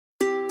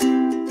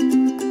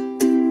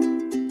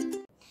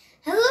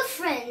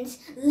friends,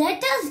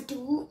 let us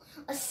do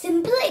a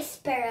simple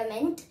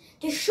experiment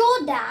to show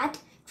that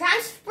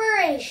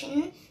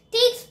transpiration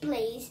takes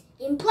place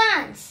in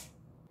plants.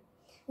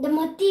 The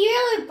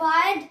material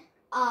required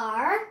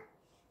are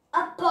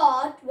a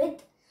pot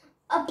with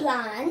a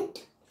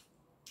plant,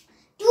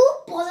 2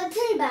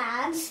 polythene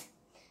bags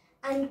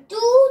and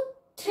 2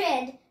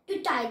 threads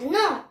to tie the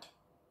knot.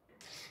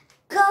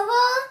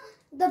 Cover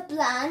the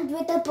plant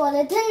with a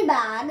polythene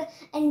bag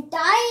and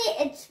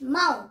tie its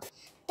mouth.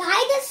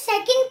 Tie the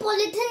second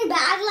polythene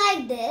bag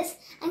like this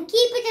and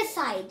keep it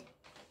aside.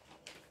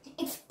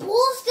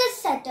 Expose this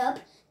setup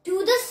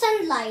to the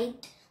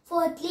sunlight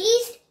for at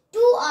least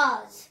 2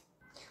 hours.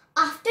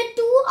 After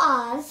 2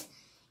 hours,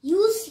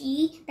 you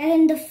see that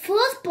in the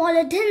first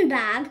polythene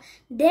bag,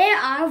 there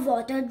are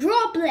water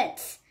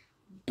droplets.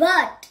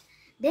 But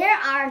there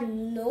are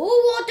no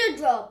water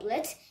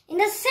droplets in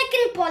the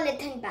second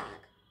polythene bag.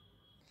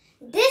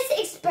 This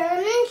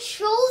experiment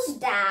shows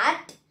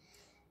that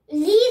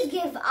leaves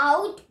give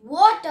out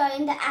water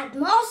in the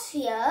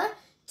atmosphere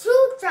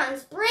through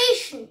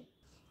transpiration.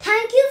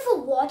 Thank you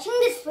for watching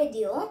this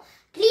video.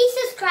 Please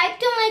subscribe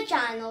to my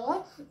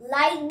channel,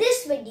 like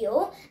this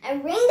video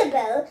and ring the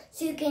bell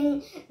so you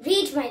can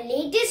reach my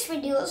latest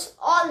videos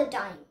all the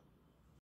time.